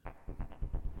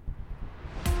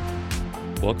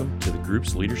Welcome to the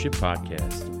Group's Leadership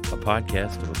Podcast, a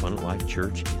podcast of Abundant Life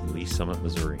Church in Lee Summit,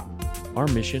 Missouri. Our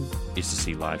mission is to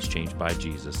see lives changed by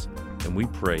Jesus, and we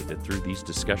pray that through these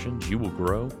discussions you will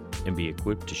grow and be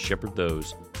equipped to shepherd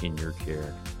those in your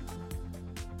care.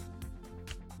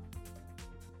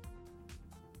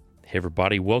 Hey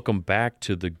everybody, welcome back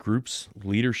to the Group's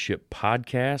Leadership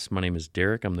Podcast. My name is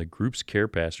Derek. I'm the Group's Care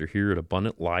Pastor here at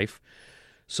Abundant Life.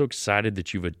 So excited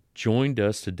that you've joined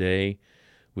us today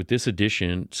with this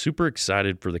edition. Super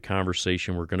excited for the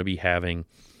conversation we're going to be having.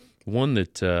 One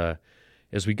that,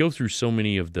 as we go through so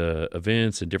many of the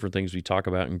events and different things we talk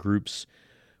about in groups,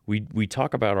 we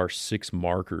talk about our 6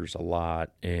 markers a lot,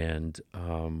 and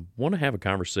want to have a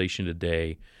conversation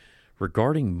today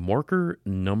regarding marker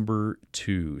number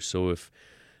 2. So if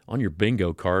on your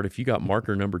bingo card, if you got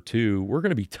marker number 2, we're going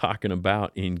to be talking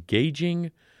about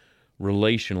engaging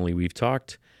relationally. We've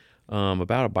talked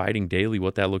about abiding daily,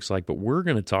 what that looks like, but we're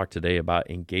going to talk today about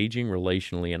engaging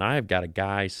relationally. And I have got a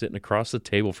guy sitting across the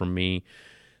table from me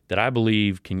that I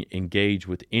believe can engage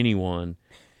with anyone,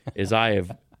 as I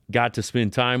have got to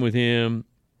spend time with him.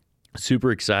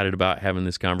 Super excited about having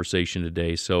this conversation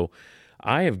today. So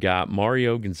I have got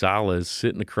Mario Gonzalez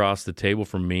sitting across the table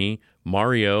from me.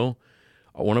 Mario,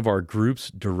 one of our group's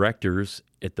directors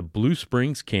at the Blue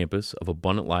Springs campus of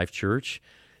Abundant Life Church.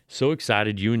 So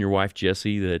excited, you and your wife,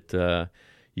 Jessie, that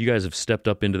you guys have stepped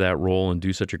up into that role and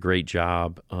do such a great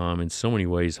job in so many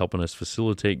ways, helping us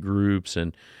facilitate groups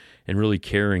and really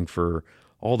caring for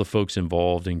all the folks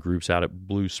involved in groups out at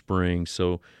Blue Springs.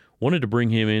 So wanted to bring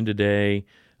him in today.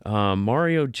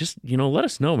 Mario, just, let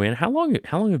us know, man, how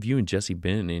long have you and Jessie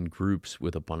been in groups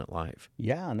with Abundant Life?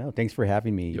 Yeah, no, thanks for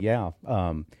having me. Yep.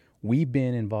 Yeah. We've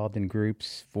been involved in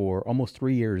groups for almost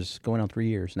 3 years, going on 3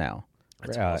 years now.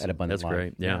 That's awesome. At Abundant Life. That's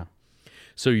great. Yeah.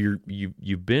 So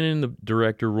you've been in the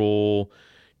director role.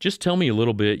 Just tell me a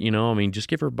little bit, just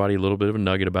give everybody a little bit of a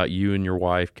nugget about you and your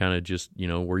wife, kind of just,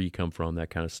 where you come from,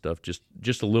 that kind of stuff.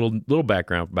 Just a little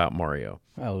background about Mario.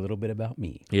 A little bit about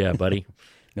me. Yeah, buddy.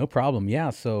 No problem.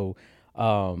 Yeah. So,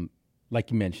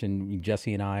 like you mentioned,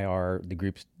 Jessie and I are the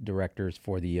group's directors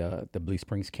for the Blue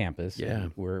Springs campus. Yeah.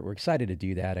 And we're excited to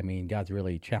do that. I mean, God's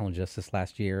really challenged us this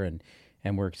last year,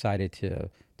 and we're excited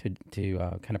to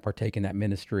kind of partake in that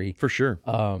ministry. For sure.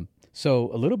 So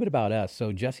a little bit about us.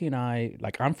 So Jessie and I,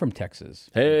 I'm from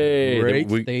Texas. Hey, great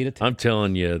state of Texas. I'm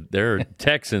telling you, they're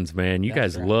Texans, man. You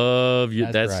guys right. love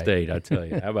that That's right. state, I tell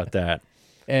you. How about that?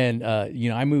 And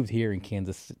I moved here in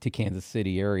Kansas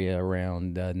City area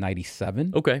around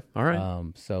 97. Okay, all right.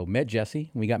 So met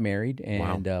Jessie, we got married,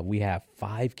 and we have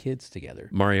 5 kids together.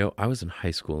 Mario, I was in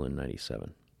high school in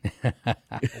 97.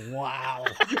 Wow.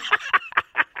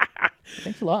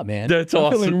 Thanks a lot, man. That's I'm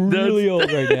awesome. Feeling really old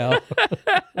right now.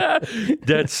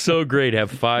 That's so great.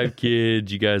 Have 5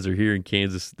 kids. You guys are here in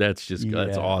Kansas. That's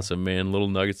Yeah. awesome, man. Little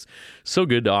nuggets. So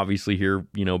good to obviously hear,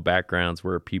 backgrounds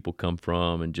where people come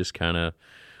from and just kind of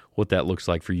what that looks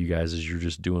like for you guys as you're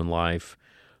just doing life,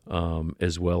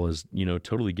 as well as,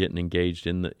 totally getting engaged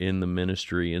in the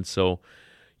ministry. And so,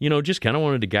 just kind of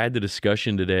wanted to guide the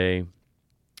discussion today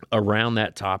around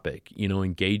that topic,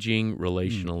 engaging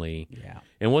relationally,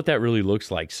 and what that really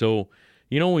looks like. So,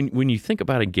 when you think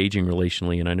about engaging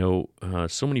relationally, and I know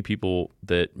so many people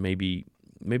that maybe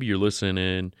you're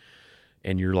listening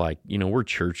and you're like, we're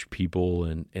church people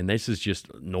and this is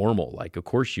just normal. Like, of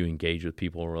course you engage with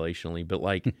people relationally, but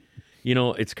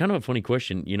it's kind of a funny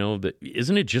question, that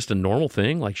isn't it just a normal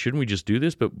thing? Like, shouldn't we just do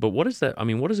this? But what is that? I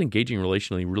mean, what does engaging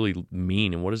relationally really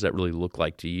mean? And what does that really look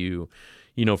like to you,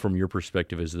 from your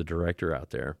perspective as the director out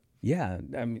there? Yeah.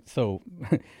 I mean, so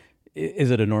is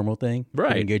it a normal thing?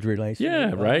 Right. To engage relationally?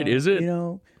 Yeah, right. Is it?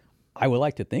 I would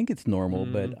like to think it's normal,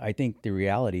 but I think the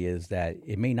reality is that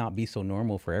it may not be so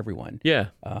normal for everyone. Yeah,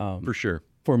 for sure.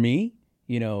 For me,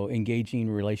 engaging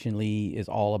relationally is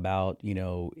all about,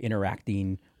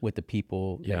 interacting with the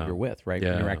people that you're with, right?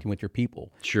 Yeah. Interacting with your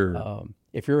people. Sure.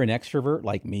 If you're an extrovert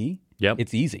like me,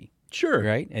 it's easy. Sure.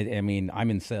 Right. I mean, I'm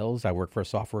in sales. I work for a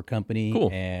software company. Cool.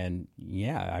 And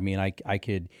I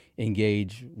could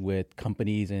engage with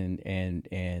companies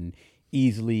and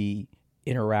easily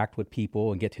interact with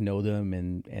people and get to know them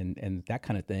and that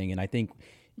kind of thing. And I think,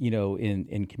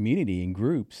 in community, in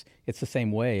groups, it's the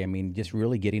same way. I mean, just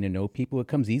really getting to know people, it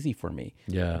comes easy for me.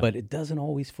 Yeah. But it doesn't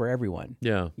always for everyone.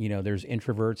 Yeah. There's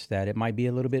introverts that it might be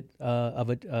a little bit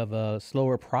of a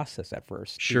slower process at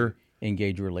first. Sure.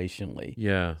 Engage relationally.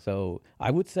 Yeah. So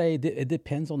I would say it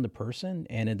depends on the person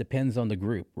and it depends on the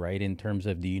group, right? In terms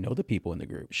of, do you know the people in the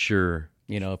group? Sure.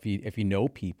 If you know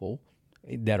people,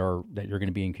 that you're going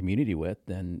to be in community with,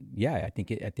 then yeah, I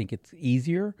think it's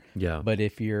easier. Yeah. But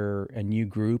if you're a new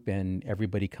group and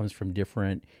everybody comes from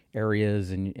different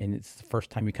areas and it's the first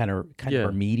time you kind of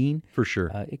are meeting, for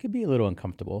sure, it could be a little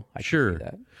uncomfortable. I sure. can see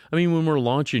that. I mean, when we're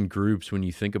launching groups, when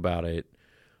you think about it,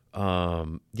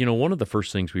 one of the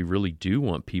first things we really do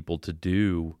want people to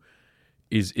do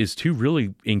is to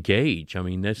really engage. I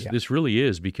mean, this really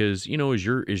is, because as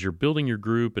you're building your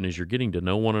group and as you're getting to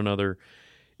know one another,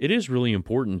 it is really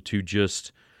important to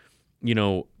just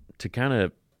to kind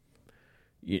of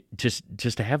just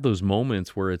to have those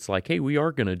moments where it's like, hey, we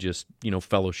are going to just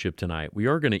fellowship tonight. We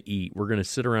are going to eat. We're going to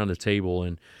sit around a table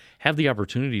and have the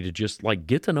opportunity to just like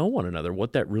get to know one another,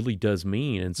 what that really does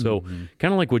mean. And so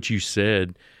kind of like what you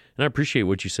said, and I appreciate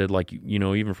what you said, like,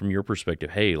 even from your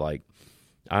perspective, hey, like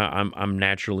I'm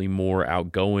naturally more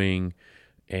outgoing,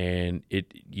 and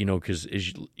it, because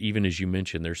even as you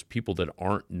mentioned, there's people that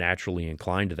aren't naturally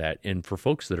inclined to that. And for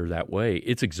folks that are that way,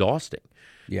 it's exhausting.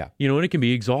 Yeah. And it can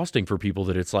be exhausting for people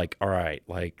that it's like, all right,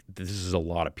 like this is a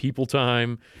lot of people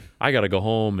time. I got to go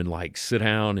home and like sit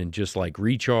down and just like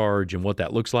recharge, and what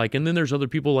that looks like. And then there's other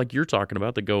people like you're talking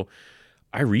about that go,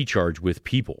 I recharge with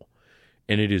people.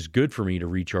 And it is good for me to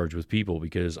recharge with people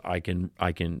because I can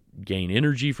gain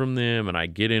energy from them, and I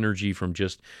get energy from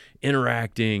just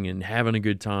interacting and having a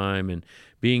good time and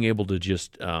being able to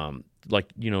just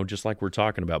just like we're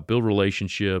talking about, build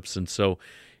relationships. And so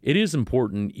it is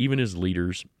important, even as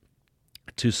leaders,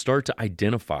 to start to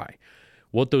identify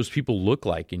what those people look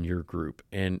like in your group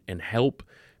and help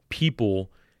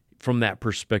people from that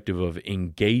perspective of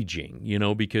engaging,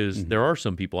 because there are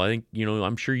some people, I think,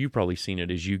 I'm sure you've probably seen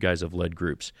it as you guys have led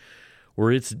groups,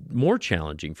 where it's more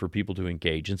challenging for people to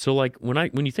engage. And so like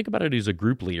when you think about it as a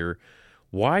group leader,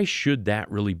 why should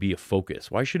that really be a focus?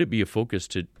 Why should it be a focus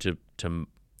to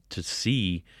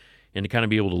see and to kind of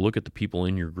be able to look at the people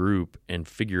in your group and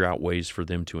figure out ways for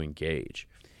them to engage?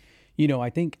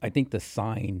 I think the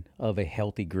sign of a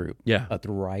healthy group, a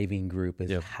thriving group,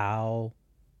 is how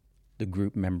the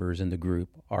group members in the group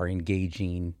are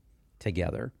engaging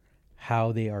together,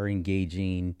 how they are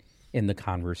engaging in the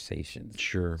conversations.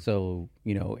 Sure. So,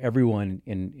 everyone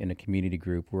in a community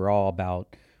group, we're all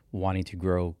about wanting to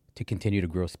grow, to continue to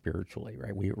grow spiritually,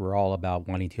 right? We're all about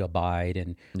wanting to abide,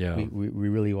 and we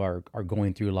really are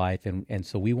going through life. And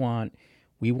so we want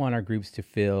our groups to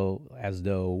feel as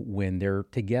though when they're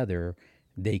together,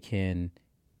 they can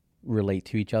relate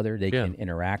to each other, they can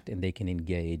interact, and they can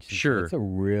engage. Sure. So it's a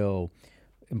real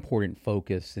important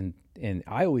focus. And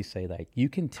I always say, like, you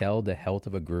can tell the health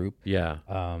of a group,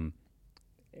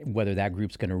 whether that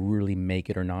group's going to really make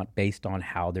it or not, based on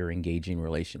how they're engaging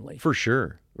relationally. For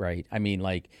sure. Right. I mean,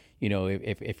 like,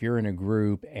 if you're in a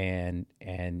group and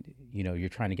you're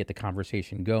trying to get the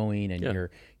conversation going, and you're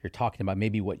talking about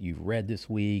maybe what you've read this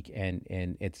week, and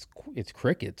it's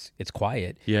crickets, it's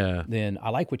quiet. Yeah. Then I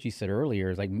like what you said earlier,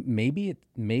 is like maybe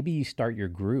you start your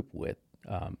group with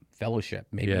fellowship.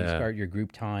 Maybe you start your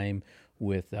group time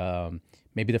with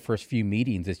maybe the first few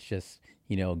meetings, it's just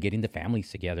getting the families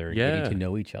together and getting to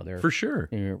know each other. For sure.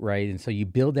 Right. And so you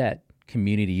build that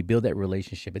community, you build that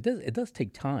relationship. It does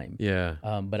take time. Yeah.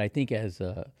 But I think as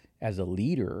a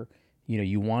leader,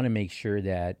 you want to make sure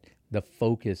that the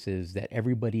focus is that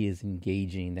everybody is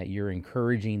engaging, that you're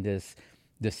encouraging this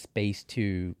space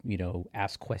to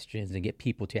ask questions and get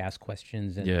people to ask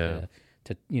questions, and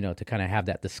to kind of have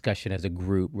that discussion as a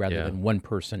group rather than one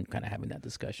person kind of having that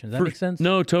discussion. Does that make sense?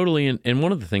 No, totally. And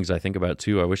one of the things I think about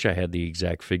too, I wish I had the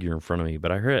exact figure in front of me,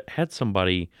 but I had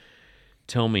somebody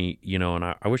tell me, and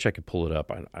I wish I could pull it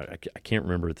up. I can't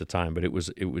remember at the time, but it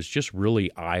was just really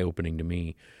eye-opening to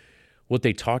me what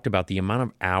they talked about, the amount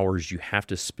of hours you have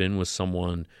to spend with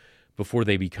someone before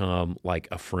they become like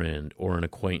a friend or an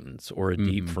acquaintance or a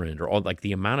deep friend, or all, like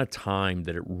the amount of time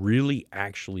that it really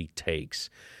actually takes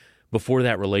before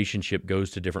that relationship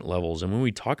goes to different levels. And when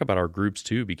we talk about our groups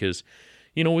too, because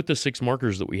with the 6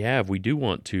 markers that we have, we do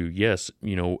want to,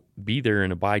 be there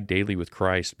and abide daily with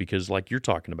Christ, because like you're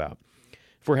talking about,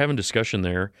 if we're having discussion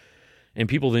there and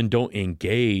people then don't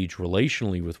engage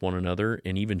relationally with one another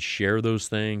and even share those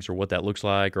things or what that looks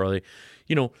like, or are they,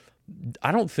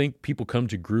 I don't think people come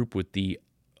to group with the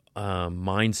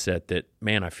mindset that,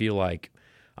 man, I feel like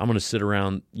I'm going to sit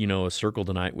around, a circle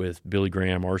tonight with Billy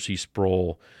Graham, R.C.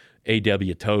 Sproul,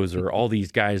 A.W. Tozer, all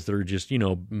these guys that are just,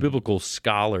 biblical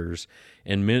scholars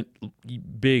and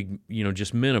big,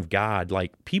 just men of God.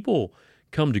 Like, people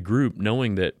come to group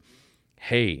knowing that,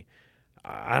 hey,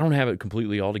 I don't have it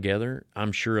completely all together.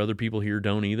 I'm sure other people here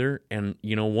don't either, and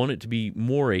want it to be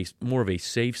more of a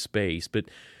safe space. But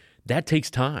that takes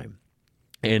time,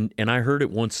 and I heard it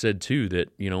once said too that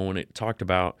when it talked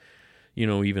about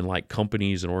even like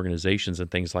companies and organizations and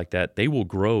things like that, they will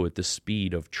grow at the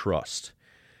speed of trust.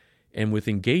 And with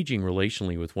engaging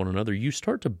relationally with one another, you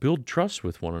start to build trust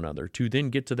with one another to then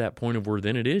get to that point of where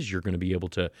then it is you're going to be able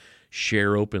to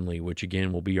share openly, which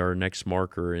again will be our next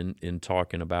marker in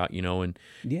talking about,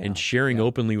 and sharing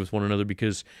openly with one another,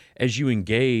 because as you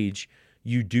engage,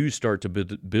 you do start to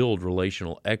build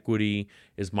relational equity,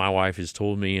 as my wife has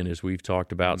told me and as we've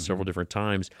talked about several different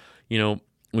times.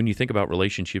 When you think about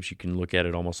relationships, you can look at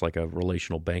it almost like a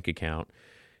relational bank account,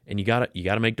 and you got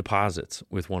to make deposits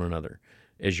with one another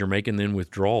as you're making then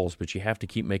withdrawals, but you have to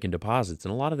keep making deposits.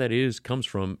 And a lot of that comes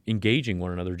from engaging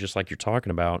one another, just like you're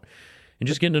talking about, and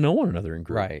just getting to know one another in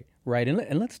group. Right.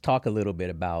 And let's talk a little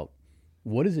bit about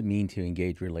what does it mean to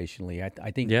engage relationally. I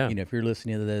think, if you're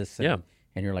listening to this and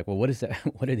you're like, well, what is that?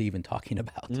 What are they even talking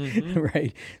about?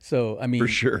 Right. So, I mean, for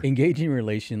sure, engaging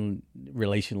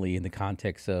relationally in the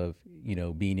context of,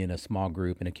 being in a small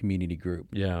group, in a community group.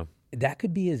 Yeah. That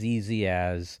could be as easy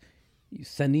as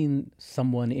sending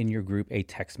someone in your group a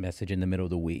text message in the middle of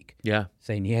the week. Yeah.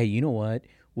 Saying, hey, you know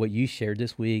what you shared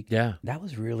this week? Yeah. That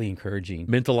was really encouraging.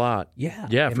 Meant a lot. Yeah.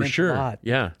 Yeah, for sure.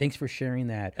 Yeah. Thanks for sharing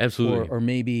that. Absolutely. Or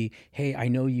maybe, hey, I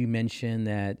know you mentioned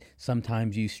that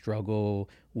sometimes you struggle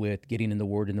with getting in the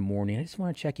Word in the morning. I just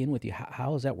want to check in with you.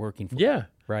 How is that working for you? Yeah.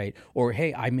 Right. Or,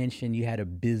 hey, I mentioned you had a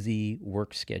busy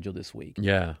work schedule this week.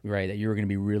 Yeah. Right. That you were going to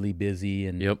be really busy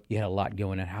and you had a lot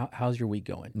going on. How's your week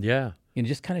going? Yeah. And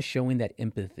just kind of showing that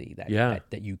empathy,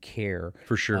 that you care.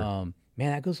 For sure.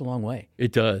 Man, that goes a long way.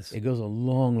 It does. It goes a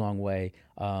long, long way.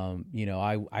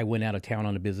 I went out of town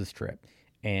on a business trip,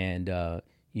 and I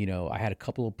had a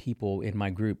couple of people in my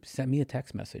group send me a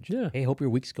text message. Yeah. Hey, hope your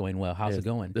week's going well. How's it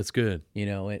going? That's good.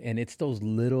 And it's those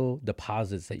little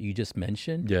deposits that you just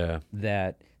mentioned. Yeah.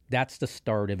 That's the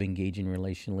start of engaging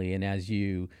relationally. And as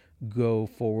you go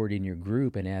forward in your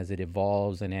group, and as it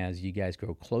evolves, and as you guys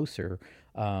grow closer,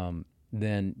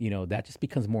 then that just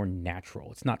becomes more natural.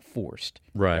 It's not forced,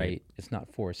 right? It's not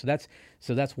forced.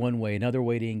 So that's one way. Another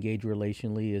way to engage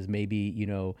relationally is maybe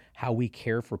how we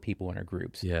care for people in our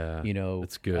groups. Yeah,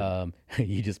 that's good.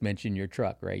 You just mentioned your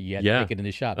truck, right? You had to take it in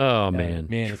the shop. Oh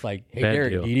man, it's like, hey,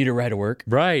 Derek, do you need a ride to work?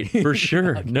 Right, for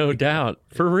sure, no doubt,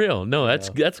 for real. No,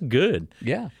 that's good.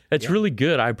 Yeah, that's really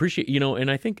good. I appreciate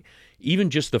and I think even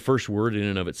just the first word in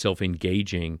and of itself,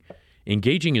 engaging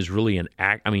is really an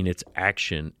act. I mean, it's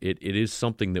action. It is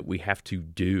something that we have to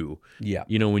do. Yeah.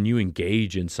 When you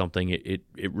engage in something, it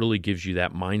really gives you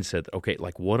that mindset. Okay,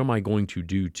 like what am I going to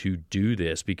do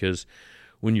this? Because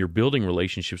when you're building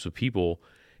relationships with people,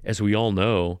 as we all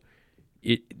know,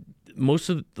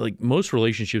 most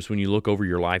relationships, when you look over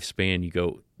your lifespan, you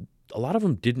go, a lot of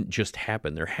them didn't just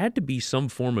happen. There had to be some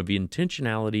form of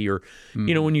intentionality, or,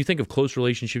 when you think of close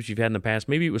relationships you've had in the past,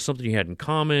 maybe it was something you had in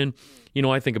common.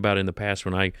 I think about in the past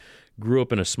when I grew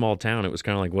up in a small town, it was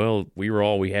kind of like, well, we were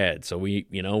all we had. So we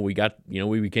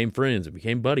became friends and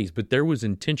became buddies, but there was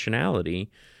intentionality,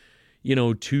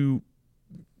 to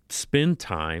spend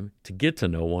time to get to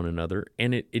know one another.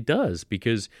 And it does,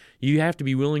 because you have to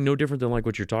be willing, no different than like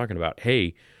what you're talking about.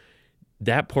 Hey,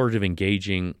 that part of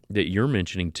engaging that you're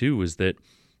mentioning too is that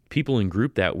people in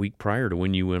group that week prior to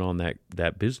when you went on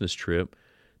that business trip,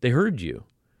 they heard you.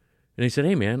 And they said,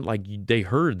 hey man, like they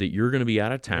heard that you're going to be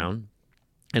out of town.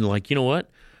 And like, you know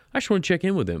what? I just want to check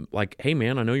in with them. Like, hey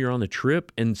man, I know you're on the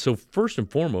trip. And so first and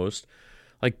foremost,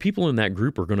 like people in that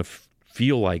group are going to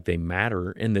feel like they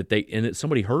matter and that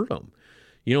somebody heard them.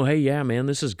 Hey, yeah, man,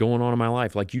 this is going on in my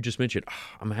life. Like you just mentioned,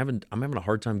 I'm having a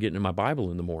hard time getting in my Bible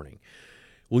in the morning.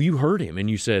 Well, you heard him and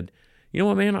you said, you know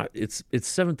what, man, it's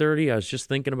 7:30. I was just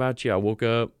thinking about you. I woke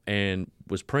up and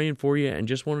was praying for you and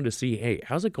just wanted to see, hey,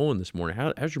 how's it going this morning?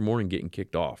 How's your morning getting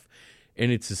kicked off?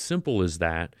 And it's as simple as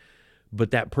that.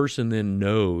 But that person then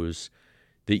knows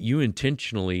that you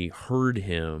intentionally heard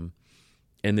him,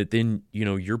 and that then,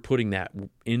 you're putting that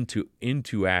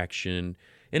into action.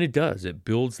 And it does. It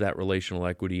builds that relational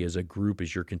equity as a group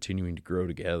as you're continuing to grow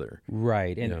together.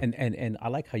 Right. And I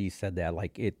like how you said that.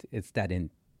 Like it's that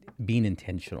being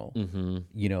intentional. Mm-hmm.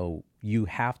 You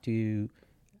have to,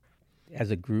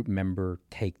 as a group member,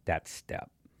 take that step.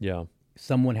 Yeah.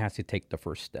 Someone has to take the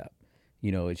first step.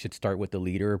 It should start with the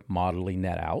leader modeling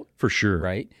that out. For sure.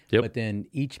 Right? Yep. But then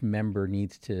each member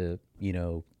needs to,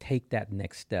 take that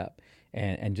next step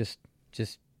and just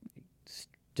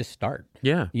start.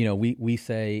 Yeah. We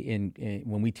say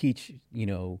when we teach,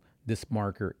 this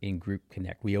marker in Group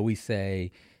Connect, we always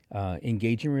say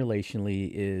engaging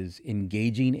relationally is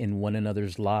engaging in one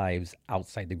another's lives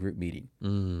outside the group meeting,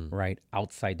 right?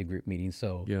 Outside the group meeting.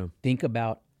 So think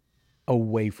about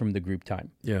away from the group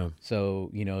time. Yeah.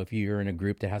 So, if you're in a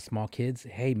group that has small kids,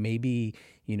 hey, maybe,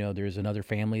 there's another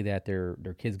family that their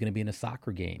kid's going to be in a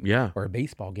soccer game Yeah. or a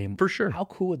baseball game. For sure. How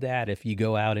cool would that if you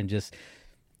go out and just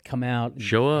come out,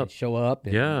 Show up.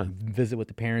 and Yeah. visit with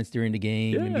the parents during the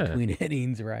game in Yeah. between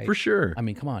innings, right? For sure. I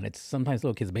mean, come on, it's sometimes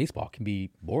little kids baseball can be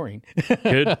boring.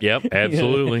 Good. Yep.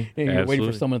 Absolutely. And you're waiting for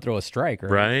Absolutely. someone to throw a strike,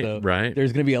 right? Right, So right.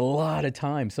 There's going to be a lot of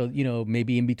time. So,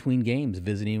 maybe in between games,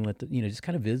 visiting with, just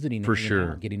kind of visiting, and For hanging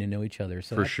sure. out, getting to know each other.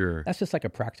 So For sure. that's just like a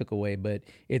practical way, but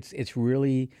it's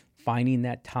really finding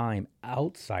that time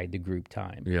outside the group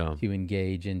time Yeah. to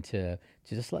engage and to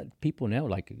just let people know,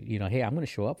 like, hey, I'm going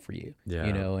to show up for you. Yeah.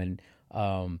 And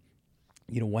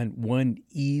one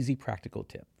easy practical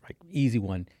tip, like easy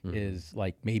one, is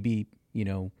like maybe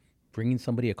bringing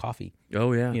somebody a coffee,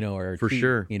 Oh yeah. or for tea,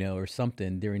 sure. or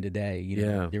something during the day,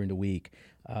 Yeah. during the week.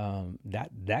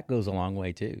 That goes a long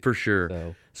way too. For sure.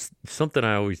 So Something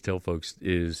I always tell folks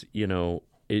is,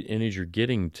 and as you're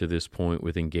getting to this point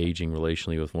with engaging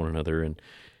relationally with one another, and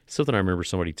something I remember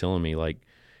somebody telling me, like,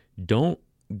 don't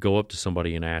go up to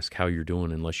somebody and ask how you're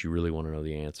doing unless you really want to know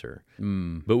the answer.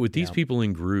 But with these people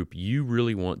in group, you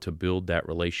really want to build that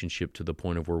relationship to the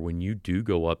point of where when you do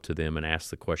go up to them and ask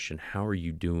the question, how are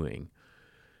you doing?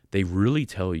 They really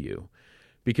tell you.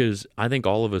 Because I think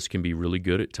all of us can be really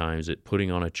good at times at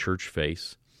putting on a church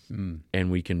face. And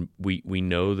we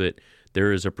know that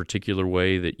there is a particular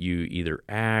way that you either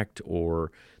act,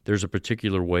 or there's a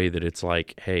particular way that it's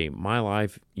like, hey, my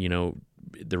life,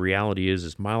 the reality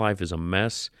is my life is a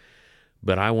mess,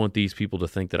 but I want these people to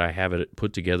think that I have it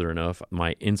put together enough,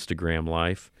 my Instagram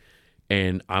life,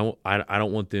 and I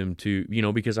don't want them to,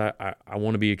 because I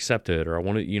want to be accepted, or I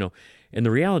want to, and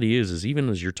the reality is even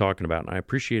as you're talking about, and I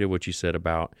appreciated what you said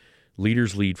about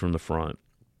leaders lead from the front,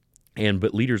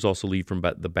 but leaders also lead from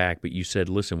the back, but you said,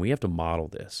 listen, we have to model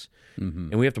this,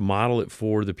 and we have to model it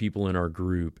for the people in our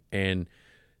group, and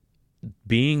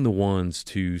being the ones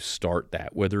to start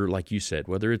that, whether, like you said,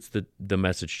 whether it's the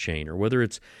message chain, or whether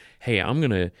it's, hey, I'm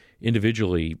going to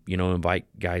individually, invite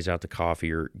guys out to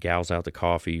coffee or gals out to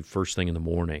coffee first thing in the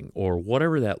morning, or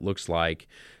whatever that looks like.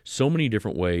 So many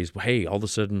different ways. Hey, all of a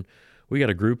sudden we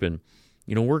got a group, and,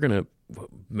 we're going to,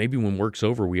 maybe when work's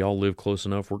over, we all live close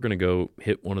enough, we're going to go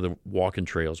hit one of the walking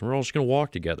trails, and we're all just going to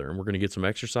walk together, and we're going to get some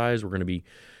exercise. We're going to be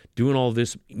doing all of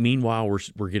this. Meanwhile,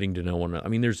 we're getting to know one another. I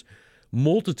mean, there's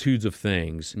multitudes of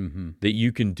things that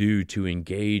you can do to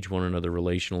engage one another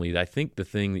relationally. I think the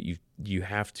thing that you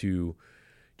have to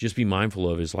just be mindful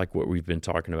of is like what we've been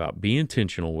talking about. Be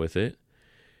intentional with it,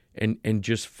 and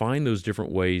just find those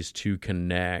different ways to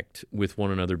connect with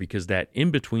one another, because that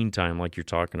in-between time, like you're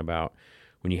talking about,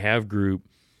 when you have group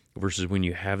versus when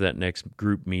you have that next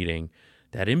group meeting,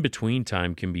 that in-between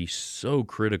time can be so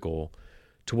critical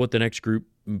to what the next group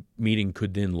meeting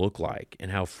could then look like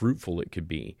and how fruitful it could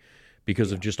be,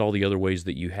 because of just all the other ways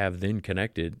that you have then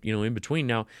connected, in between.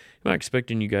 Now, I'm not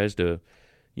expecting you guys to,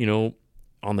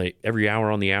 on the every hour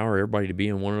on the hour, everybody to be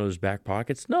in one of those back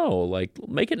pockets. No, like,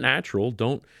 make it natural.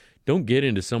 Don't get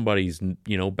into somebody's,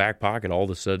 back pocket all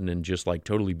of a sudden and just like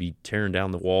totally be tearing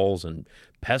down the walls and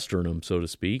pestering them, so to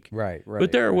speak. Right.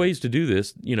 But there are ways to do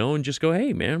this, and just go,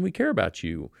 hey, man, we care about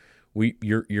you.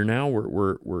 You're now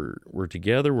we're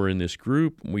together. We're in this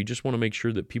group. We just want to make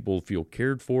sure that people feel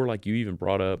cared for. Like you even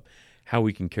brought up, how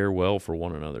we can care well for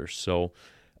one another. So,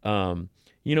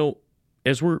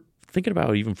 as we're thinking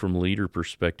about even from leader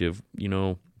perspective,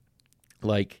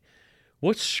 like,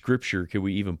 what scripture could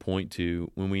we even point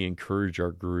to when we encourage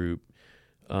our group,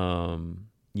 in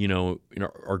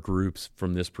our groups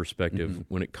from this perspective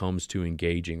when it comes to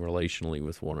engaging relationally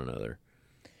with one another?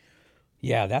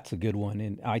 Yeah, that's a good one.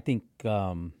 And I think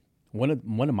one of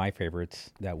my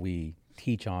favorites that we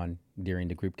teach on during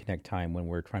the group connect time when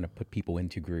we're trying to put people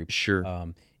into groups, Sure.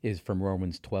 is from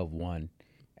Romans 12:1.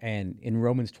 And in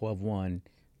Romans 12:1,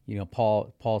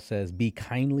 Paul says, "Be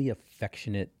kindly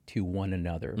affectionate to one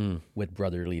another with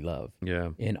brotherly love,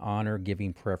 Yeah. in honor,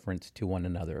 giving preference to one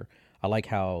another." I like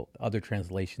how other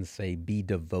translations say, "Be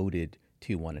devoted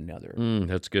to one another."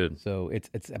 That's good. So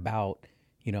it's about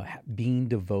being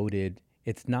devoted.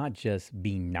 It's not just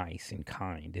being nice and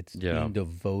kind. It's being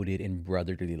devoted in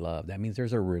brotherly love. That means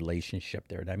there's a relationship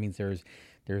there. That means there's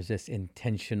this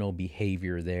intentional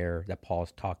behavior there that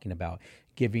Paul's talking about,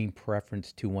 giving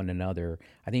preference to one another.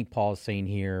 I think Paul's saying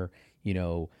here,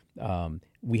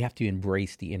 we have to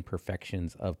embrace the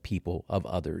imperfections of people, of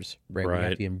others, right? We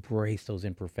have to embrace those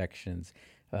imperfections,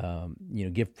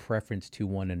 give preference to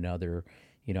one another.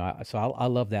 So I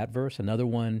love that verse. Another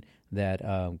one that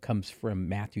comes from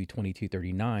Matthew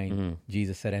 22:39,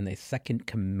 Jesus said, "And the second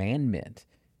commandment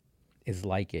is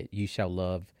like it. You shall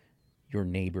love your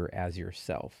neighbor as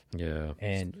yourself. Yeah.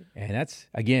 And that's,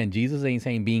 again, Jesus ain't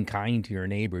saying being kind to your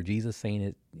neighbor. Jesus saying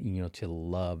it, to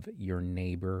love your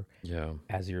neighbor Yeah.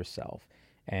 as yourself.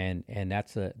 And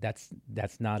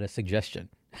that's not a suggestion.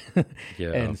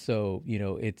 Yeah. And so,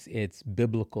 it's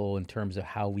biblical in terms of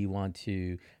how we want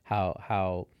to,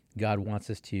 how God wants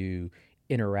us to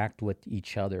interact with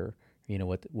each other,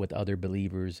 with other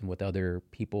believers and with other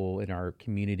people in our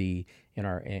community,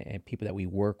 and people that we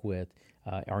work with,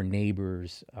 our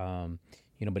neighbors,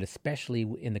 but especially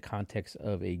in the context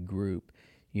of a group,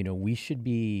 we should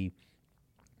be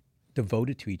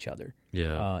devoted to each other.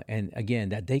 Yeah. And again,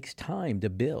 that takes time to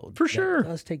build. For sure. That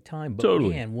does take time. But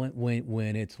Totally. man,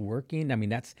 when it's working, I mean,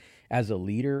 that's, as a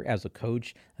leader, as a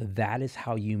coach, that is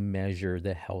how you measure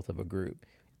the health of a group.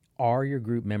 Are your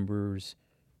group members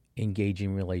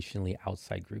engaging relationally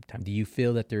outside group time? Do you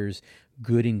feel that there's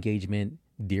good engagement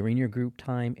during your group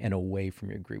time and away from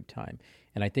your group time?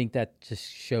 And I think that just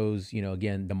shows,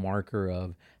 again, the marker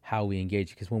of how we engage.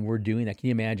 Because when we're doing that, can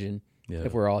you imagine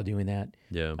if we're all doing that?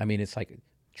 Yeah. I mean, it's like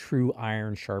true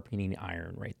iron sharpening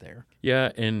iron right there.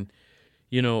 Yeah. And,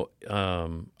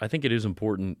 I think it is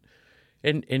important.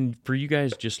 And for you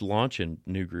guys just launching a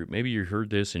new group, maybe you heard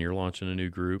this and you're launching a new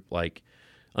group, like,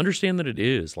 understand that it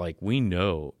is, like, we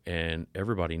know, and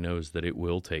everybody knows that it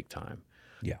will take time.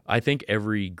 Yeah. I think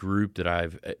every group that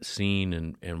I've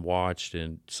seen and watched,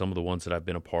 and some of the ones that I've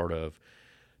been a part of,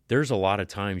 there's a lot of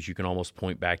times you can almost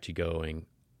point back to going,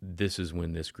 this is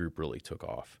when this group really took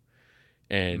off.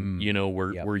 And,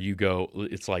 where you go,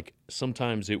 it's like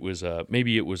sometimes it was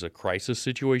maybe it was a crisis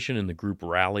situation and the group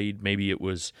rallied. Maybe it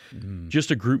was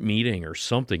just a group meeting or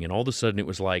something. And all of a sudden it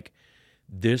was like,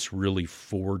 this really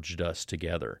forged us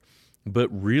together. But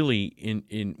really,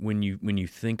 in when you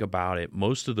think about it,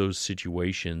 most of those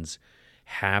situations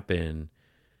happen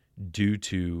due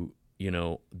to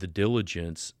the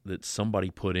diligence that somebody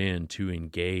put in to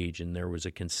engage, and there was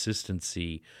a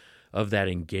consistency of that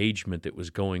engagement that was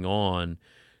going on,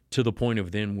 to the point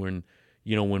of then when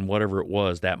whatever it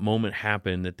was, that moment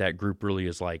happened, that group really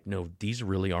is like, no, these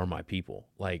really are my people.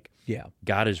 Like,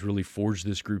 God has really forged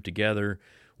this group together.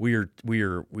 We are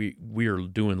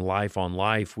doing life on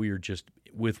life. We are just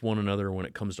with one another when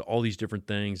it comes to all these different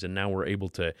things, and now we're able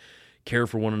to care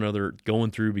for one another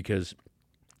going through, because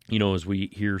as we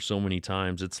hear so many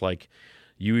times, it's like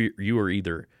you are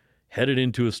either headed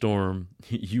into a storm,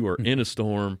 you are in a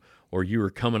storm, or you are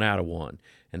coming out of one.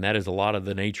 And that is a lot of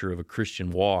the nature of a Christian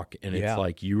walk. And it's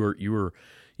like you are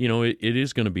it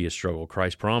is going to be a struggle.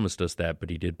 Christ promised us that, but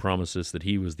he did promise us that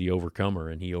he was the overcomer,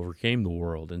 and he overcame the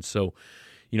world. And so,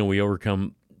 we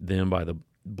overcome them by the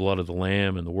blood of the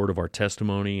Lamb and the word of our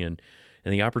testimony, and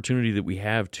the opportunity that we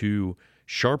have to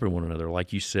sharpen one another,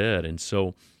 like you said. And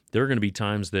so there are going to be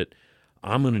times that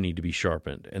I'm going to need to be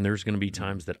sharpened, and there's going to be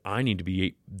times that I need to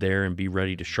be there and be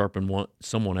ready to sharpen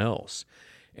someone else.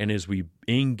 And as we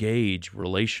engage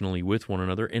relationally with one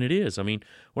another, and it is, I mean,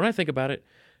 when I think about it,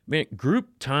 man,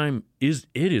 group time is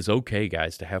okay,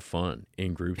 guys, to have fun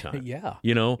in group time.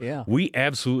 We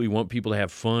absolutely want people to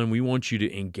have fun. We want you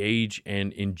to engage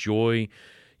and enjoy,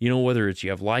 whether it's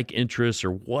you have like interests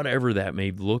or whatever that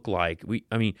may look like.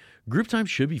 Group time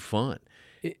should be fun.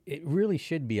 It really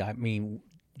should be. I mean,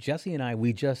 Jesse and I,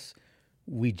 we just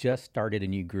started a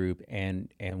new group, and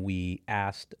we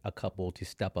asked a couple to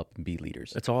step up and be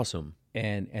leaders. That's awesome.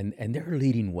 And they're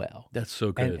leading well. That's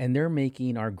so good. And they're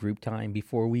making our group time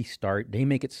before we start. They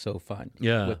make it so fun.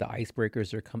 Yeah. With the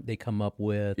icebreakers they come up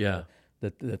with. Yeah.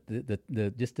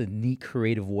 The just the neat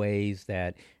creative ways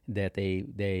that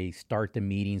they start the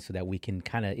meeting so that we can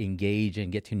kind of engage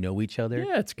and get to know each other.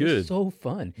 Yeah, it's good. It's so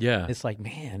fun. Yeah. It's like,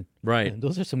 man, right.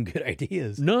 Those are some good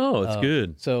ideas. No, it's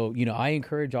good. So, I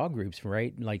encourage all groups,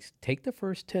 right? Like, take the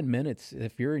first 10 minutes.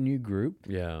 If you're a new group,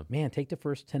 man, take the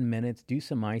first 10 minutes, do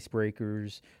some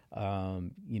icebreakers.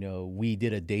 We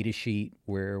did a data sheet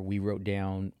where we wrote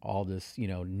down all this,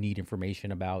 neat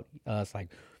information about us, like,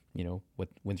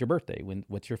 when's your birthday?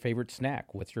 What's your favorite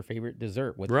snack? What's your favorite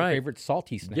dessert? What's your favorite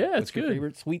salty snack? Yeah, what's your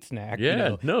favorite sweet snack?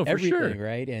 Yeah, no, for everything, sure.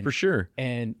 Right? And for sure.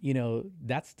 And,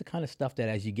 that's the kind of stuff that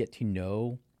as you get to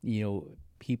know,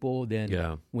 people,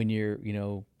 then when you're,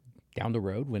 down the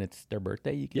road, when it's their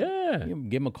birthday, you can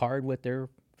give them a card with their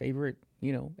favorite,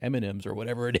 M&Ms or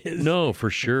whatever it is. No, for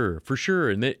sure.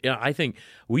 And I think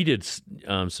we did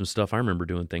some stuff. I remember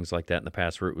doing things like that in the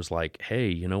past where it was like,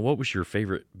 hey, what was your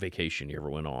favorite vacation you ever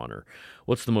went on? Or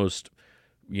what's the most,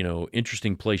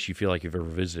 interesting place you feel like you've ever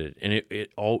visited? And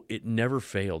it never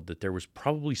failed that there was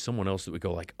probably someone else that would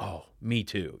go like, oh, me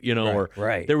too, or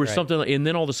there was something, and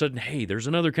then all of a sudden, hey, there's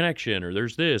another connection, or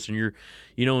there's this, and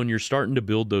you're starting to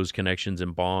build those connections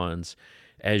and bonds.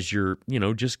 as you're,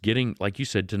 just getting, like you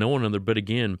said, to know one another. But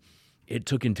again, it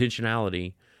took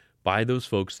intentionality by those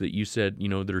folks that you said,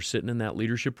 that are sitting in that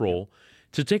leadership role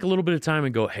to take a little bit of time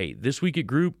and go, hey, this week at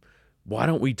group, why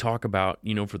don't we talk about,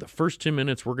 for the first 10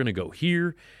 minutes, we're going to go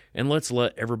here and let's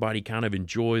let everybody kind of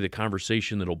enjoy the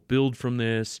conversation that'll build from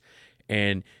this.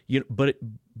 And, but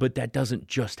that doesn't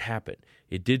just happen.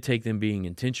 It did take them being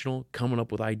intentional, coming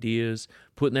up with ideas,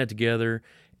 putting that together,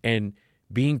 and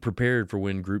being prepared for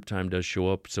when group time does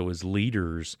show up. So as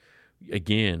leaders,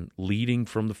 again, leading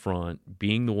from the front,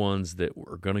 being the ones that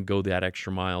are going to go that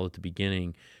extra mile at the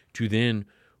beginning to then,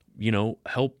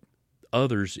 help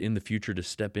others in the future to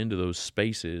step into those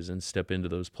spaces and step into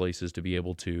those places to be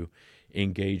able to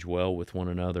engage well with one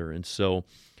another. And so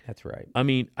that's right. I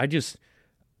mean,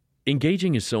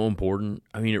 engaging is so important.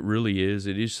 I mean, it really is.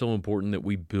 It is so important that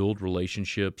we build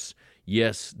relationships,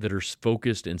 yes, that are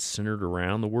focused and centered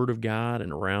around the Word of God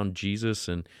and around Jesus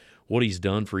and what He's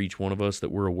done for each one of us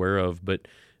that we're aware of, but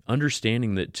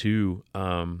understanding that too,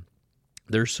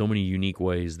 there's so many unique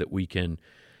ways that we can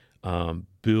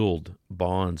build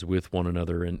bonds with one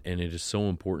another, and it is so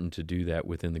important to do that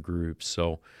within the group.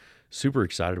 So super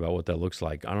excited about what that looks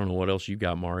like. I don't know what else you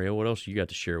got, Mario. What else you got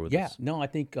to share with us? Yeah, no, I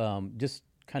think just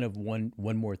kind of one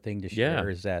more thing to share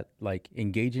is that, like,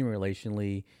 engaging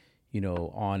relationally,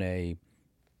 on a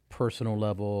personal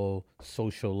level,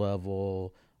 social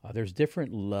level, there's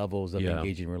different levels of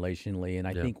engaging relationally. And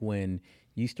I think when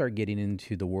you start getting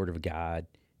into the Word of God,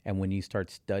 and when you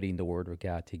start studying the Word of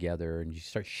God together and you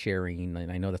start sharing,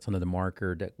 and I know that's another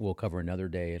marker that we'll cover another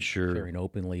day, and sharing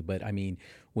openly, but I mean,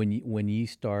 when you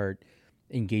start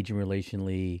engaging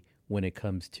relationally when it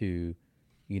comes to,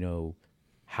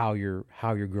 how you're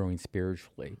growing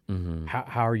spiritually,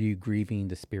 how are you grieving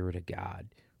the Spirit of God,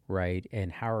 right?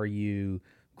 And how are you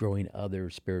growing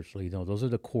others spiritually? Those are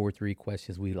the core three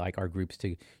questions we like our groups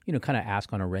to, kind of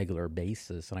ask on a regular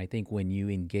basis. And I think when you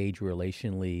engage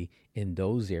relationally in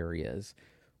those areas,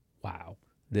 wow,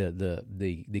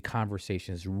 the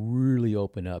conversations really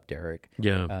open up, Derek.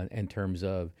 Yeah. In terms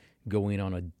of going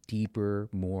on a deeper,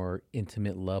 more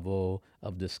intimate level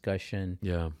of discussion.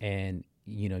 Yeah. And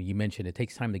you mentioned it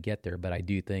takes time to get there, but I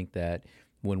do think that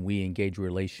when we engage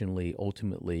relationally,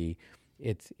 ultimately,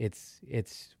 it's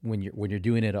when you're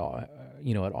doing it all,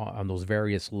 on those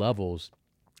various levels,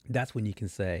 that's when you can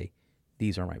say,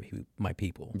 these are my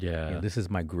people. Yeah. This is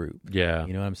my group. Yeah.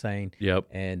 You know what I'm saying? Yep.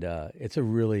 And it's a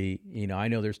really, I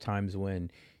know there's times when,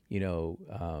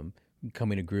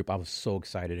 coming to group, I was so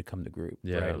excited to come to group.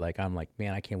 Yeah. Right? Like, I'm like,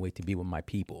 man, I can't wait to be with my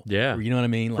people. Yeah. Or, you know what I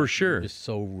mean? Like, for sure. I'm just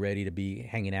so ready to be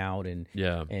hanging out and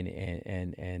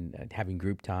having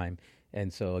group time.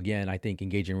 And so again, I think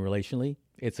engaging relationally,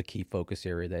 it's a key focus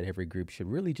area that every group should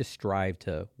really just strive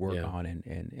to work on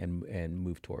and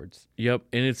move towards. Yep.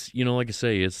 And it's, like I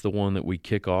say, it's the one that we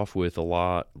kick off with a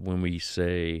lot when we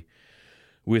say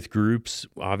with groups,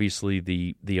 obviously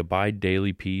the abide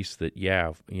daily piece that,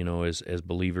 as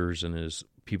believers and as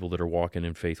people that are walking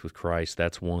in faith with Christ,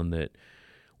 that's one that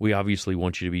we obviously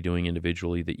want you to be doing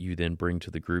individually that you then bring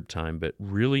to the group time. But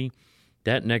really,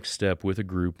 that next step with a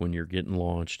group when you're getting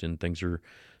launched and things are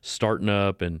starting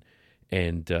up and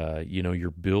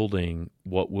you're building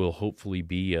what will hopefully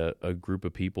be a group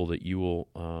of people that you will,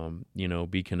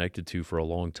 be connected to for a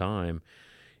long time,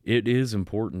 it is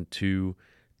important to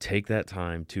take that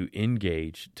time to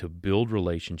engage, to build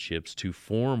relationships, to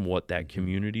form what that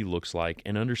community looks like,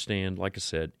 and understand, like I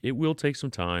said, it will take some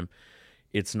time.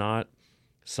 It's not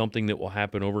something that will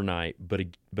happen overnight, but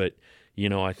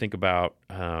I think about,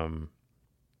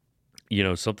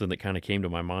 something that kind of came to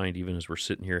my mind even as we're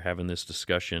sitting here having this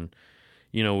discussion,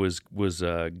 was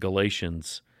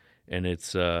Galatians, and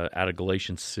it's out of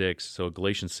Galatians 6. So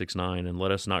Galatians 6:9, and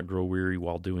let us not grow weary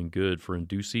while doing good, for in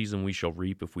due season we shall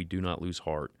reap if we do not lose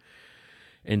heart.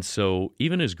 And so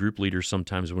even as group leaders,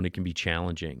 sometimes when it can be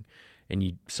challenging and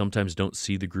you sometimes don't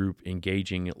see the group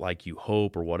engaging like you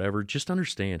hope or whatever, just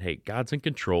understand, hey, God's in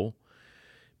control.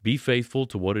 Be faithful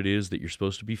to what it is that you're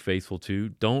supposed to be faithful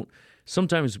to.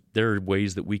 Sometimes there are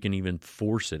ways that we can even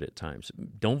force it at times.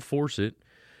 Don't force it.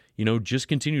 Just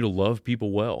continue to love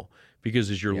people well, because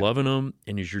as you're loving them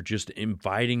and as you're just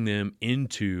inviting them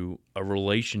into a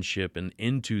relationship and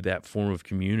into that form of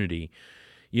community,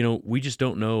 we just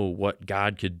don't know what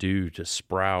God could do to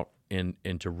sprout and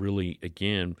to really,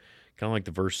 again, kind of like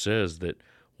the verse says, that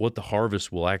what the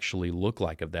harvest will actually look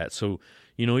like of that. So,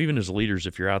 even as leaders,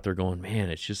 if you're out there going, man,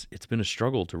 it's been a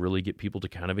struggle to really get people to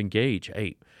kind of engage,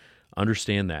 hey,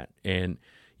 understand that. And,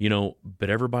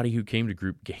 but everybody who came to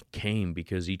group came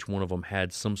because each one of them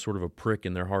had some sort of a prick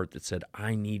in their heart that said,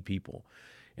 I need people.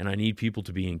 and I need people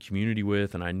to be in community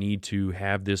with, and I need to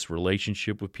have this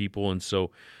relationship with people. And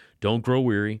so don't grow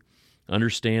weary.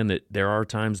 Understand that there are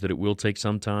times that it will take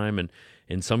some time, and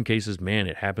in some cases, man,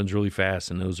 it happens really fast,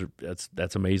 and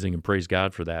that's amazing, and praise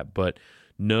God for that. But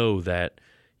know that,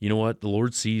 you know what, the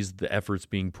Lord sees the efforts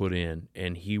being put in,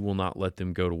 and He will not let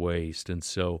them go to waste. And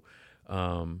so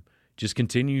just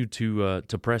continue to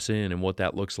press in and what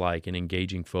that looks like, and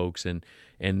engaging folks, and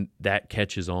that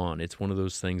catches on. It's one of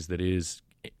those things that is,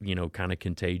 kind of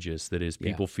contagious, that is,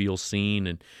 people feel seen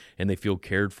and they feel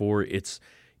cared for. It's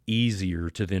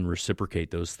easier to then reciprocate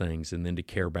those things, and then to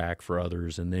care back for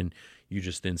others, and then you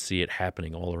just then see it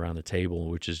happening all around the table,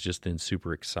 which is just then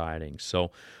super exciting.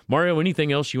 So, Mario,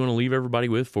 anything else you want to leave everybody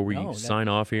with before we sign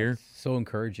off here? So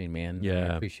encouraging, man.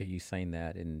 Yeah, I appreciate you saying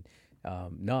that. And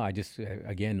I just,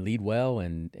 again, lead well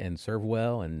and serve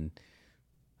well, and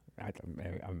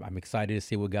I'm excited to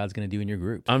see what God's going to do in your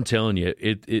group. I'm telling you,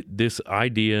 this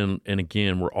idea, and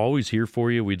again, we're always here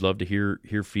for you. We'd love to hear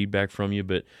feedback from you,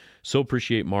 but so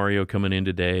appreciate Mario coming in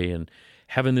today and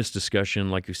having this discussion,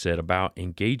 like you said, about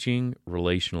engaging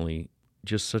relationally,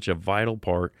 just such a vital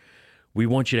part. We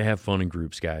want you to have fun in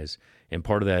groups, guys, and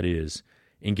part of that is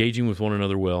engaging with one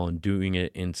another well and doing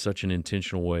it in such an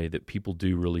intentional way that people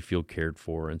do really feel cared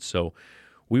for. And so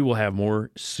we will have more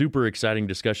super exciting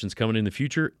discussions coming in the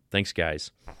future. Thanks,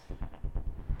 guys.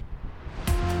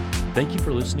 Thank you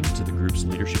for listening to the Groups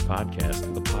Leadership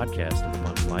Podcast, a podcast of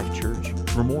Abundant Life Church.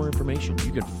 For more information,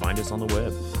 you can find us on the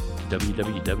web,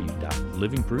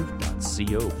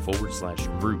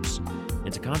 www.livingproof.co/groups.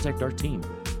 And to contact our team,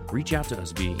 reach out to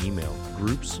us via email,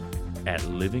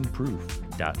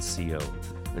 groups@livingproof.co.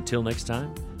 Until next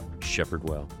time, shepherd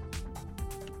well.